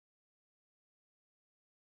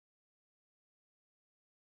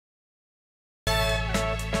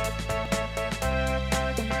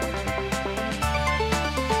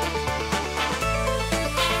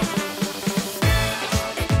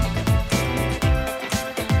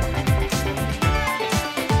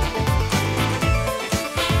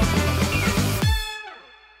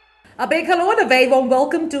A big hello and a very warm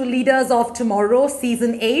welcome to Leaders of Tomorrow,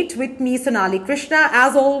 Season 8 with me, Sonali Krishna.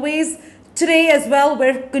 As always, today as well,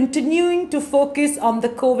 we're continuing to focus on the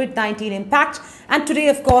COVID-19 impact. And today,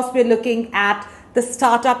 of course, we're looking at the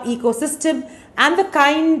startup ecosystem and the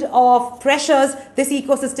kind of pressures this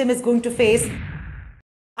ecosystem is going to face.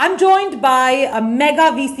 I'm joined by a mega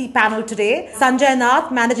VC panel today. Sanjay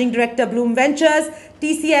Nath, Managing Director, Blume Ventures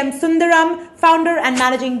TCM Sundaram, Founder and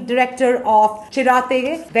Managing Director of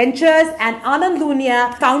Chiratae Ventures, and Anand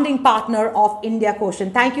Lunia, Founding Partner of India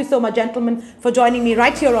Quotient. Thank you so much, gentlemen, for joining me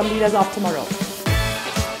right here on Leaders of Tomorrow.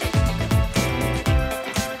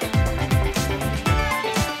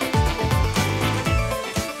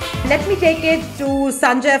 Let me take it to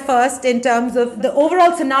Sanjay first in terms of the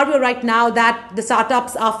overall scenario right now that the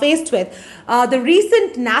startups are faced with. The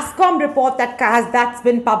recent NASSCOM report that's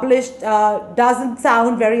been published doesn't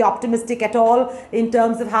sound very optimistic at all in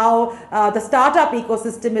terms of how the startup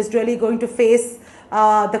ecosystem is really going to face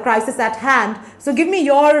the crisis at hand. So give me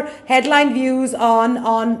your headline views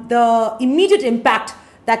on the immediate impact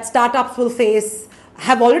that startups will face,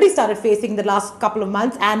 have already started facing the last couple of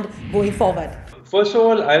months and going forward. First of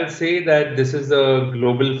all, I'll say that this is a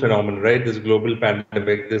global phenomenon, right? This global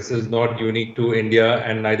pandemic. This is not unique to India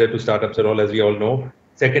and neither to startups at all, as we all know.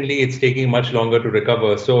 Secondly, it's taking much longer to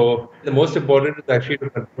recover. So the most important is actually to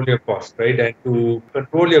control your costs, right? And to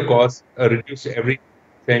control your costs, reduce every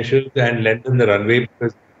essential and lengthen the runway,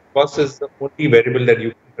 because cost is the only variable that you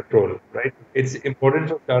can control, right? It's important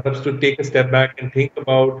for startups to take a step back and think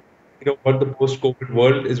about, what the post-COVID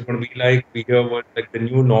world is going to be like. We hear words like the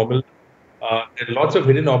new normal. There are lots of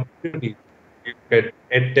hidden opportunities. You look at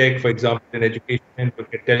EdTech, for example, in education,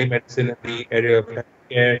 look at telemedicine in the area of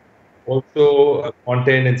healthcare, also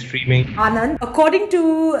content and streaming. Anand, according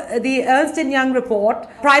to the Ernst & Young report,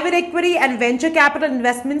 private equity and venture capital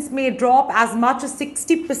investments may drop as much as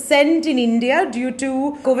 60% in India due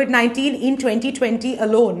to COVID-19 in 2020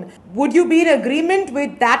 alone. Would you be in agreement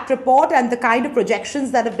with that report and the kind of projections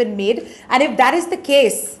that have been made? And if that is the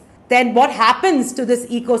case, then what happens to this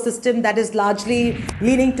ecosystem that is largely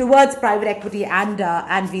leaning towards private equity and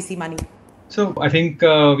VC money? So I think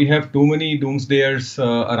we have too many doomsdayers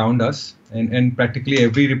around us, and practically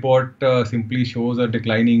every report simply shows a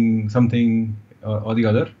declining something or the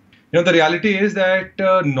other. The reality is that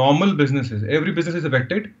normal businesses, every business is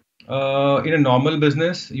affected. In a normal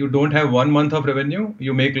business, you don't have 1 month of revenue,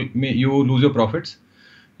 you lose your profits.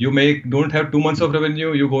 You don't have 2 months of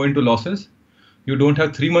revenue, you go into losses. You don't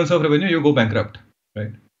have 3 months of revenue, you go bankrupt,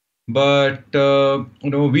 right? But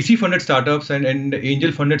VC funded startups and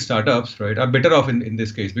angel funded startups, right, are better off in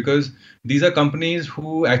this case, because these are companies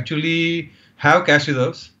who actually have cash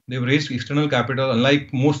reserves. They've raised external capital,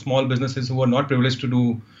 unlike most small businesses who are not privileged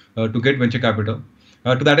to get venture capital.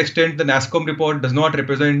 To that extent, the NASSCOM report does not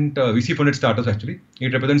represent VC funded startups. Actually,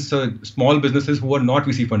 it represents small businesses who are not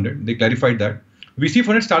VC funded. They clarified that. VC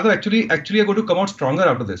funded startups actually are going to come out stronger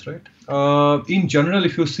out of this, right? In general,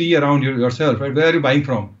 if you see around yourself, right, where are you buying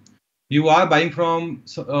from? You are buying from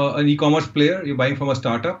an e-commerce player. You're buying from a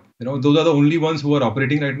startup. Those are the only ones who are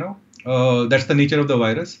operating right now. That's the nature of the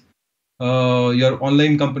virus. Your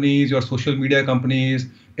online companies, your social media companies,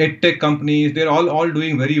 EdTech companies, they're all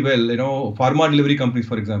doing very well. Pharma delivery companies,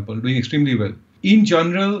 for example, doing extremely well. In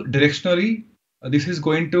general, directionally, this is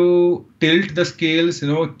going to tilt the scales,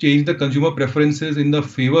 change the consumer preferences in the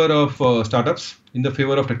favor of startups, in the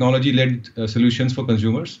favor of technology-led solutions for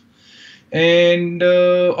consumers. And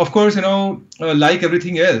of course, like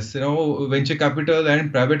everything else, venture capital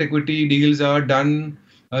and private equity deals are done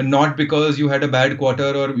not because you had a bad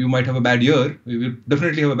quarter or you might have a bad year. We will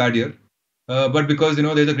definitely have a bad year, but because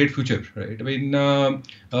there's a great future, right? I mean,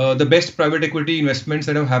 the best private equity investments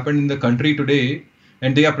that have happened in the country today,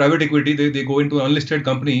 and they are private equity, they go into an unlisted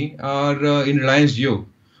company, are in Reliance Jio.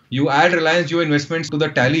 You add Reliance Jio investments to the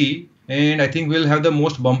tally, and I think we'll have the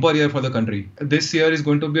most bumper year for the country. This year is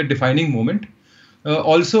going to be a defining moment.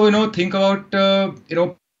 Also, think about,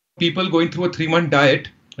 people going through a 3-month diet,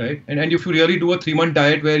 right? And if you really do a 3-month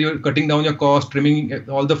diet where you're cutting down your cost, trimming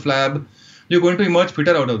all the flab, you're going to emerge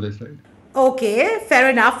fitter out of this, right? Okay, fair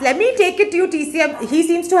enough. Let me take it to you, TCM. He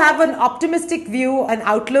seems to have an optimistic view and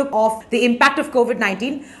outlook of the impact of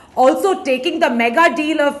COVID-19. Also, taking the mega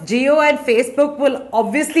deal of Jio and Facebook will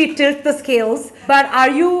obviously tilt the scales. But are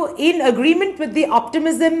you in agreement with the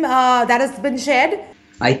optimism that has been shared?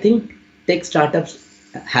 I think tech startups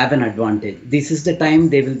have an advantage. This is the time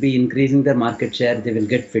they will be increasing their market share. They will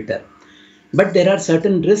get fitter. But there are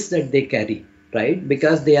certain risks that they carry, right?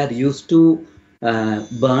 Because they are used to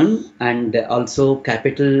burn and also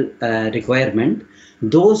capital requirement.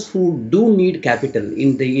 Those who do need capital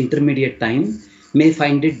in the intermediate time, may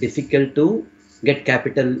find it difficult to get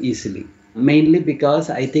capital easily. Mainly because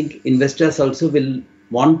I think investors also will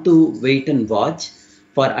want to wait and watch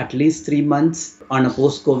for at least 3 months on a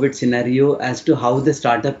post-COVID scenario as to how the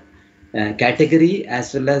startup category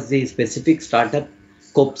as well as the specific startup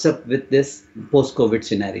copes up with this post-COVID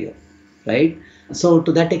scenario, right? So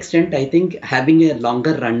to that extent, I think having a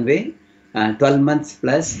longer runway, 12 months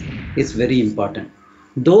plus, is very important.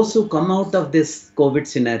 Those who come out of this COVID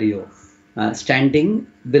scenario standing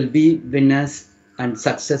will be winners and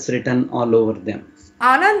success written all over them.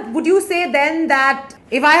 Anand, would you say then that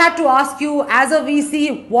if I had to ask you as a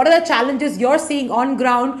VC, what are the challenges you're seeing on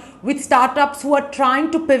ground with startups who are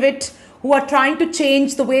trying to pivot, who are trying to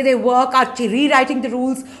change the way they work, are rewriting the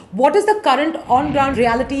rules? What is the current on-ground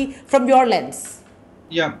reality from your lens?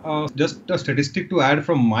 Yeah, just a statistic to add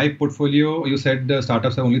from my portfolio. You said the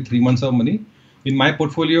startups have only 3 months of money. In my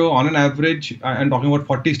portfolio, on an average, I'm talking about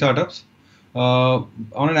 40 startups. On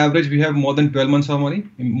an average, we have more than 12 months of money.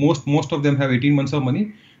 Most of them have 18 months of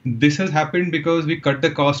money. This has happened because we cut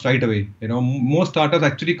the cost right away. Most startups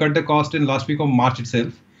actually cut the cost in last week of March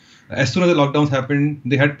itself. As soon as the lockdowns happened,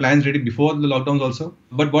 they had plans ready before the lockdowns also.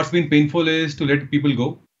 But what's been painful is to let people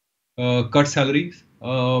go, cut salaries.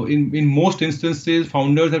 In most instances,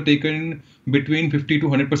 founders have taken between 50 to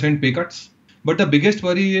 100% pay cuts. But the biggest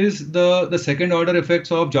worry is the second order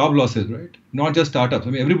effects of job losses, right? Not just startups.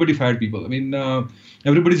 I mean, everybody fired people. I mean,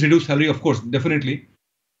 everybody's reduced salary, of course, definitely.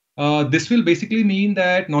 This will basically mean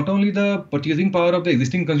that not only the purchasing power of the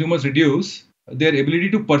existing consumers reduce, their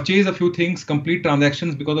ability to purchase a few things, complete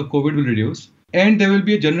transactions because of COVID will reduce. And there will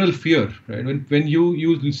be a general fear, right? When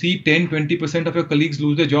you see 10, 20% of your colleagues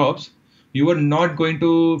lose their jobs, you are not going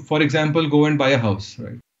to, for example, go and buy a house,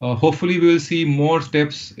 right? Hopefully, we will see more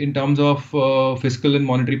steps in terms of fiscal and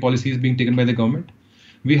monetary policies being taken by the government.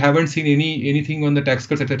 We haven't seen anything on the tax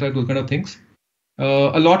cuts, etc., those kind of things.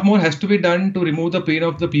 A lot more has to be done to remove the pain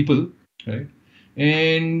of the people, right?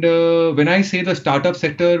 And when I say the startup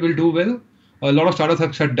sector will do well, a lot of startups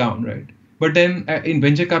have shut down, right? But then in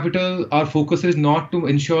venture capital, our focus is not to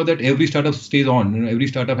ensure that every startup stays on. Every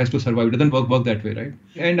startup has to survive. It doesn't work that way, right?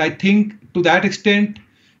 And I think to that extent,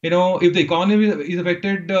 if the economy is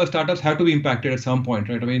affected, startups have to be impacted at some point,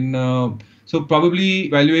 right? I mean, so probably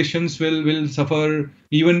valuations will suffer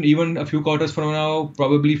even a few quarters from now.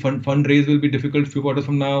 Probably fundraise will be difficult a few quarters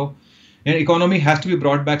from now, and economy has to be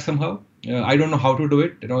brought back somehow. I don't know how to do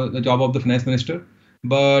it. The job of the finance minister,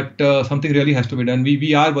 but something really has to be done.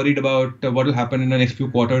 We are worried about what will happen in the next few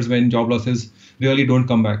quarters when job losses really don't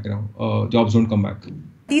come back. Jobs don't come back.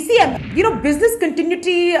 TCM, business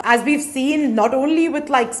continuity, as we've seen, not only with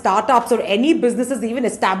like startups or any businesses, even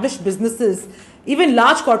established businesses, even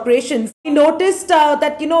large corporations, we noticed that,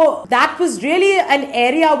 that was really an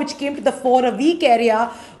area which came to the fore, a weak area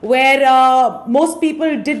where most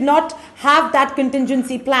people did not have that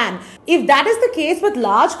contingency plan. If that is the case with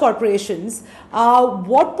large corporations,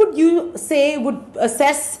 what would you say would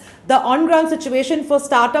assess the on-ground situation for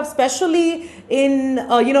startups, especially in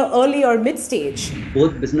early or mid-stage?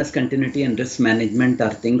 Both business continuity and risk management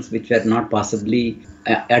are things which were not possibly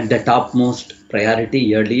at the topmost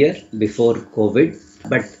priority earlier before COVID.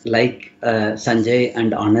 But like Sanjay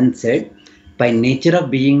and Anand said, by nature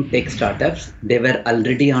of being tech startups, they were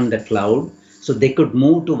already on the cloud, so they could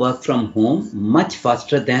move to work from home much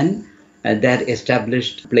faster than their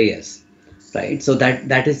established players. Right, so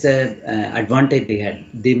that is the advantage they had.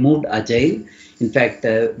 They moved agile. In fact,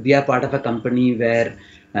 we are part of a company where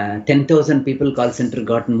 10,000 people call center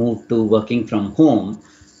got moved to working from home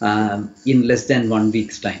in less than 1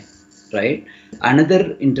 week's time. Right.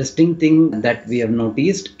 Another interesting thing that we have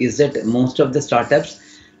noticed is that most of the startups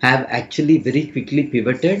have actually very quickly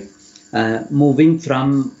pivoted, moving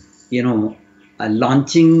from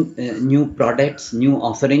launching new products, new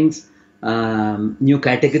offerings, new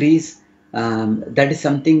categories. That is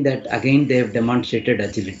something that again they have demonstrated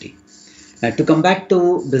agility. To come back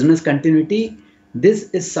to business continuity, this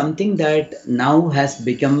is something that now has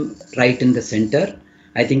become right in the center.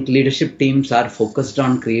 I think leadership teams are focused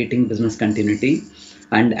on creating business continuity,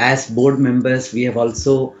 and as board members we have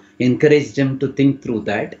also encouraged them to think through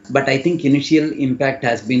that. But I think initial impact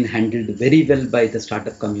has been handled very well by the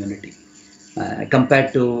startup community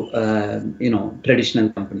compared to traditional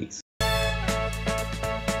companies.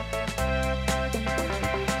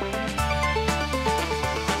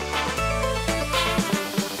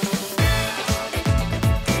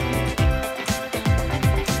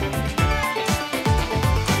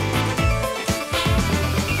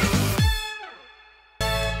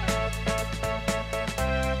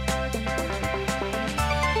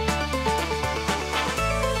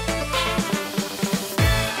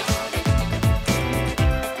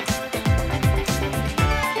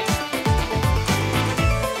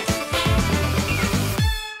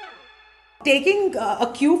 Taking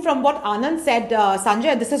a cue from what Anand said,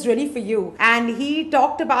 Sanjay, this is really for you. And he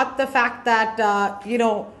talked about the fact that,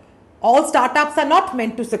 all startups are not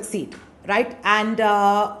meant to succeed, right? And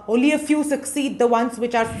only a few succeed, the ones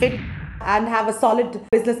which are fit and have a solid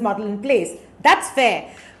business model in place. That's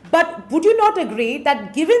fair. But would you not agree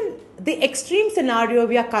that given the extreme scenario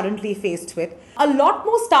we are currently faced with, a lot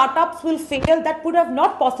more startups will fail that would have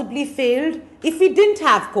not possibly failed if we didn't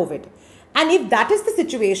have COVID? And if that is the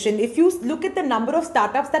situation, if you look at the number of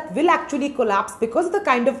startups that will actually collapse because of the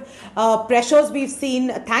kind of pressures we've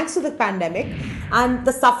seen thanks to the pandemic, and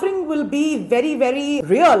the suffering will be very, very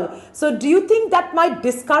real. So do you think that might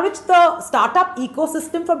discourage the startup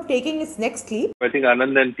ecosystem from taking its next leap? I think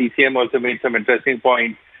Anand and TCM also made some interesting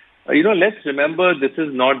points. Let's remember this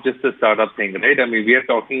is not just a startup thing, right? I mean, we are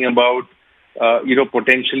talking about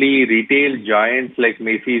potentially retail giants like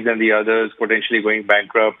Macy's and the others potentially going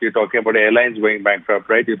bankrupt. You're talking about airlines going bankrupt,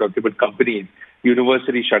 right? You're talking about companies,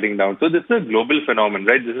 universities shutting down. So this is a global phenomenon,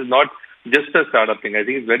 right? This is not just a startup thing. I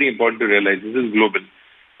think it's very important to realize this is global.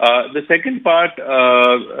 The second part,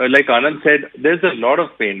 like Anand said, there's a lot of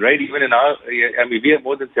pain, right? Even in we have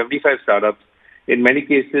more than 75 startups. In many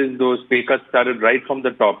cases, those pay cuts started right from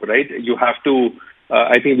the top, right? You have to,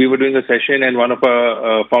 I think we were doing a session and one of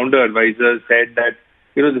our founder advisors said that,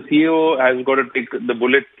 the CEO has got to take the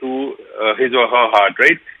bullet through his or her heart,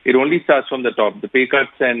 right? It only starts from the top. The pay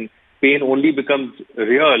cuts and pain only becomes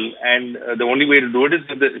real, and the only way to do it is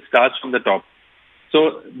if it starts from the top.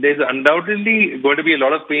 So there's undoubtedly going to be a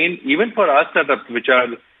lot of pain, even for our startups, which are,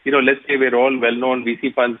 let's say we're all well-known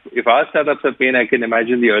VC funds. If our startups are pain, I can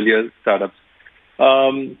imagine the earlier startups.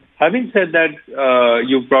 Having said that,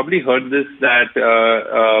 you've probably heard this that,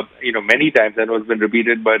 many times. I know it's been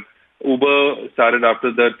repeated, but Uber started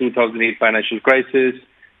after the 2008 financial crisis.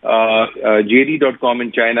 JD.com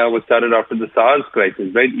in China was started after the SARS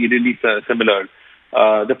crisis, right? Eerily similar.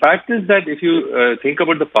 The fact is that if you think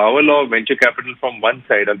about the power law of venture capital from one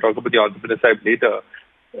side, I'll talk about the entrepreneur side later.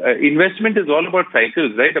 Investment is all about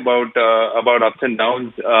cycles, right? About ups and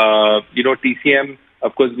downs. TCM,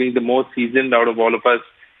 of course, being the most seasoned out of all of us,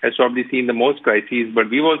 has probably seen the most crises. But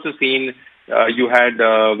we've also seen you had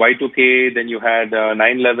Y2K, then you had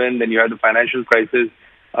 9/11, then you had the financial crisis.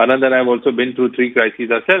 Anand and I have also been through 3 crises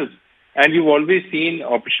ourselves. And you've always seen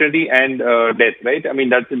opportunity and death, right? I mean,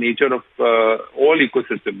 that's the nature of all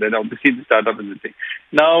ecosystems. Then obviously the startup is the thing.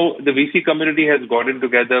 Now, the VC community has gotten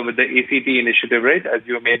together with the ACT initiative, right? As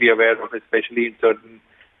you may be aware of, especially in certain,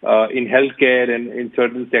 in healthcare and in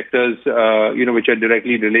certain sectors, which are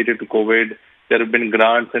directly related to COVID. There have been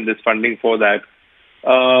grants and there's funding for that.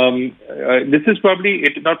 This is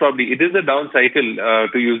it is a down cycle,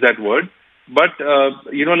 to use that word. But,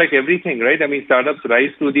 like everything, right? I mean, startups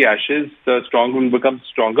rise through the ashes, the strong will become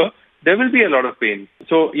stronger. There will be a lot of pain.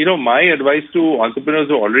 So, my advice to entrepreneurs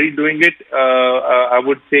who are already doing it, I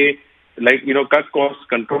would say, cut costs,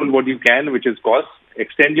 control what you can, which is costs,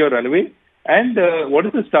 extend your runway. And what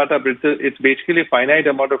is a startup? It's basically a finite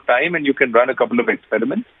amount of time and you can run a couple of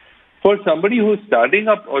experiments. For somebody who's starting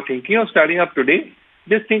up or thinking of starting up today,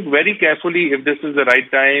 just think very carefully if this is the right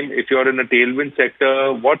time, if you're in a tailwind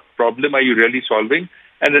sector, what problem are you really solving?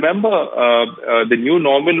 And remember, the new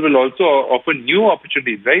normal will also offer new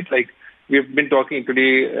opportunities, right? Like we've been talking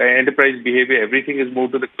today, enterprise behavior, everything is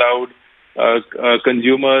moved to the cloud.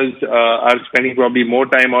 Consumers are spending probably more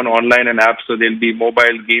time on online and apps, so there'll be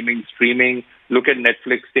mobile gaming, streaming. Look at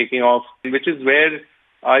Netflix taking off, which is where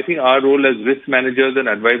I think our role as risk managers and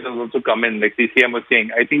advisors also come in. Like TCM was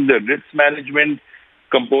saying, I think the risk management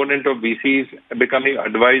component of VCs becoming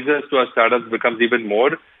advisors to our startups becomes even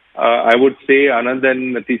more. I would say Anand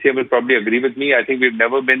and TCM will probably agree with me. I think we've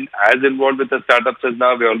never been as involved with the startups as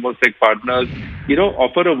now. We're almost like partners.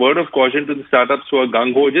 Offer a word of caution to the startups who are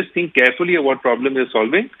gung-ho. Just think carefully of what problem you're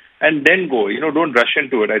solving and then go. Don't rush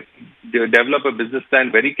into it. Develop a business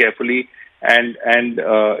plan very carefully and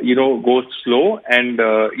go slow and,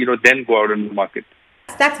 then go out in the market.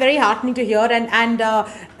 That's very heartening to hear. And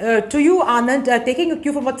to you, Anand, taking a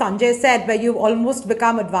cue from what Sanjay said, where you've almost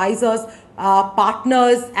become advisors,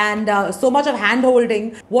 partners, and so much of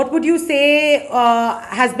hand-holding, what would you say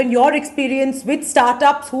has been your experience with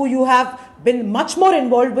startups who you have been much more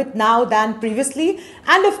involved with now than previously?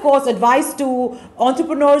 And of course, advice to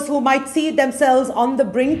entrepreneurs who might see themselves on the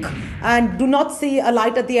brink and do not see a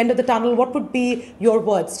light at the end of the tunnel. What would be your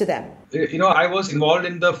words to them? I was involved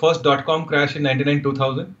in the first .com crash in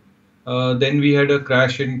 99-2000. Then we had a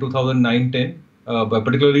crash in 2009-10,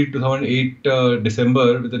 particularly 2008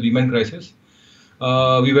 December with the Lehman crisis.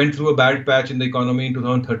 We went through a bad patch in the economy in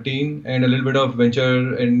 2013 and a little bit of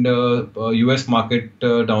venture and US market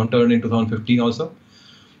downturn in 2015 also.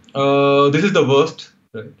 this is the worst,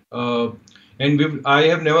 right? I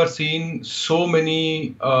have never seen so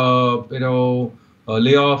many,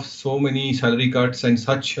 layoffs, so many salary cuts, and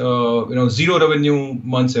such, zero revenue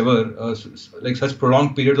months ever, like such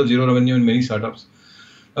prolonged periods of zero revenue in many startups.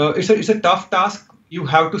 It's a tough task. You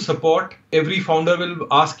have to support. Every founder will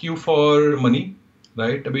ask you for money,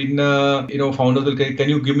 right? I mean, founders will say, can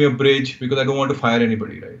you give me a bridge, because I don't want to fire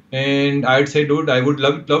anybody, right? And I'd say, dude, I would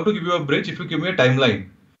love to give you a bridge if you give me a timeline.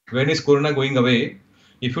 When is Corona going away?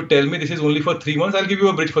 If you tell me this is only for 3 months, I'll give you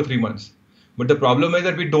a bridge for 3 months. But the problem is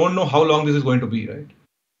that we don't know how long this is going to be, right?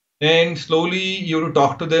 And slowly you have to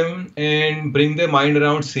talk to them and bring their mind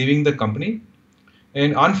around saving the company.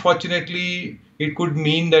 And unfortunately, it could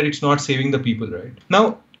mean that it's not saving the people, right?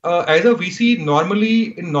 Now, as a VC,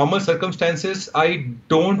 normally in normal circumstances, I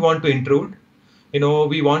don't want to intrude.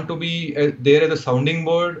 We want to be there as a sounding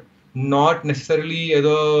board, not necessarily as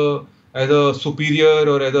a superior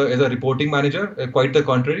or as a reporting manager. Quite the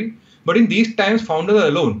contrary. But in these times, founders are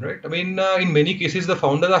alone, right? I mean, in many cases, the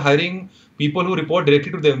founders are hiring people who report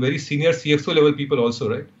directly to them, very senior CXO level people also,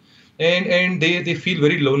 right? And they feel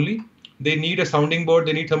very lonely. They need a sounding board.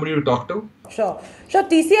 They need somebody to talk to. Sure.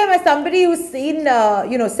 TCM, as somebody who's seen,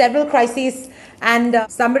 several crises and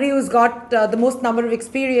somebody who's got the most number of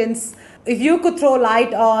experience, if you could throw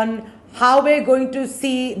light on how we're going to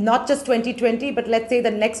see not just 2020, but let's say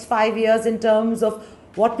the next 5 years in terms of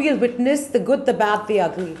what we'll witness, the good, the bad, the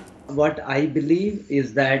ugly. What I believe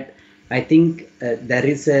is that I think there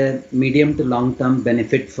is a medium to long term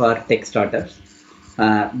benefit for tech startups.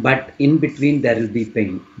 But in between there will be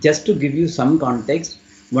pain. Just to give you some context,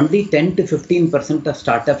 only 10 to 15% of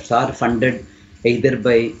startups are funded either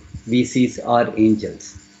by VCs or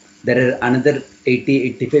angels. There are another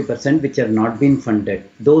 80-85% which have not been funded.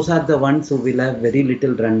 Those are the ones who will have very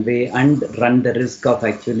little runway and run the risk of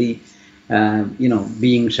actually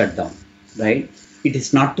being shut down, right? It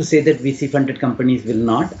is not to say that VC funded companies will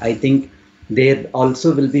not. I think there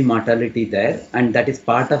also will be mortality there, and that is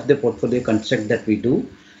part of the portfolio construct that we do.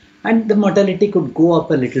 And the mortality could go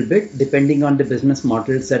up a little bit depending on the business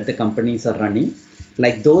models that the companies are running.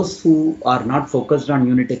 Like those who are not focused on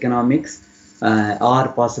unit economics or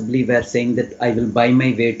possibly were saying that I will buy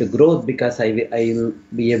my way to growth because I will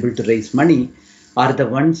be able to raise money, are the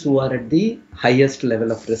ones who are at the highest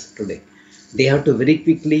level of risk today. They have to very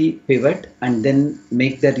quickly pivot and then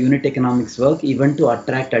make their unit economics work, even to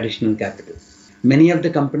attract additional capital. Many of the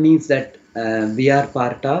companies that we are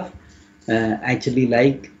part of, actually,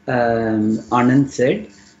 like Anand said,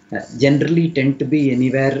 generally tend to be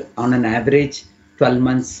anywhere on an average 12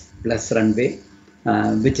 months plus runway,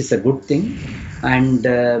 which is a good thing. And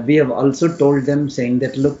we have also told them, saying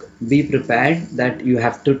that, look, be prepared that you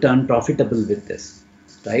have to turn profitable with this,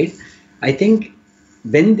 right? I think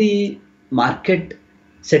when the market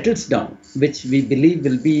settles down, which we believe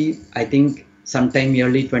will be, I think, sometime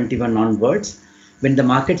early 21 onwards, when the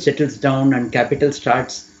market settles down and capital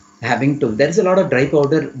starts having to, there's a lot of dry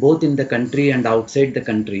powder both in the country and outside the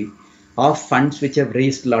country of funds which have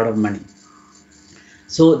raised a lot of money.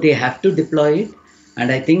 So they have to deploy it.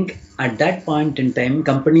 And I think at that point in time,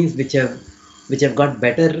 companies which have got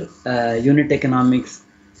better unit economics,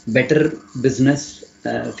 better business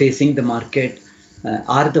facing the market,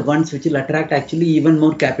 are the ones which will attract actually even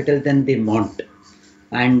more capital than they want.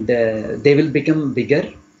 And they will become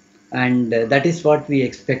bigger. And that is what we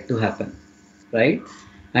expect to happen, right?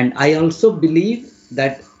 And I also believe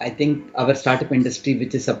that I think our startup industry,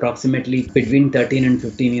 which is approximately between 13 and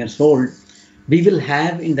 15 years old, we will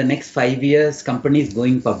have in the next 5 years companies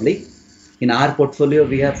going public. In our portfolio,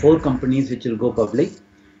 we have 4 companies which will go public,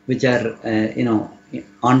 which are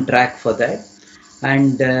on track for that.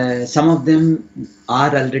 And some of them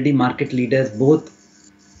are already market leaders, both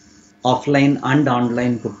offline and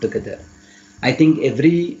online put together. I think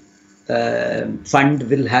every fund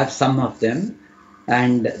will have some of them,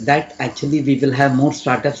 and that actually we will have more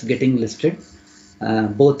startups getting listed,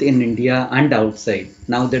 both in India and outside,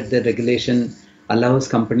 now that the regulation allows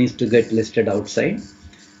companies to get listed outside.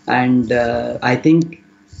 And I think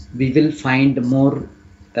we will find more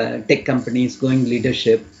tech companies going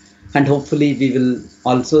leadership, and hopefully we will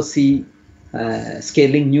also see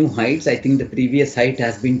scaling new heights. I think the previous height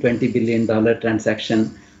has been $20 billion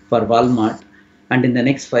transaction for Walmart. And in the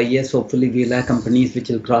next 5 years, hopefully we'll have companies which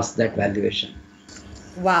will cross that valuation.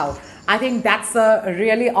 Wow. I think that's a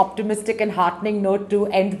really optimistic and heartening note to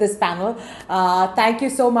end this panel. Thank you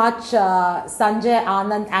so much, Sanjay,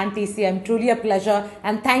 Anand and TCM. Truly a pleasure.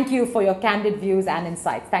 And thank you for your candid views and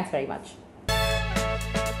insights. Thanks very much.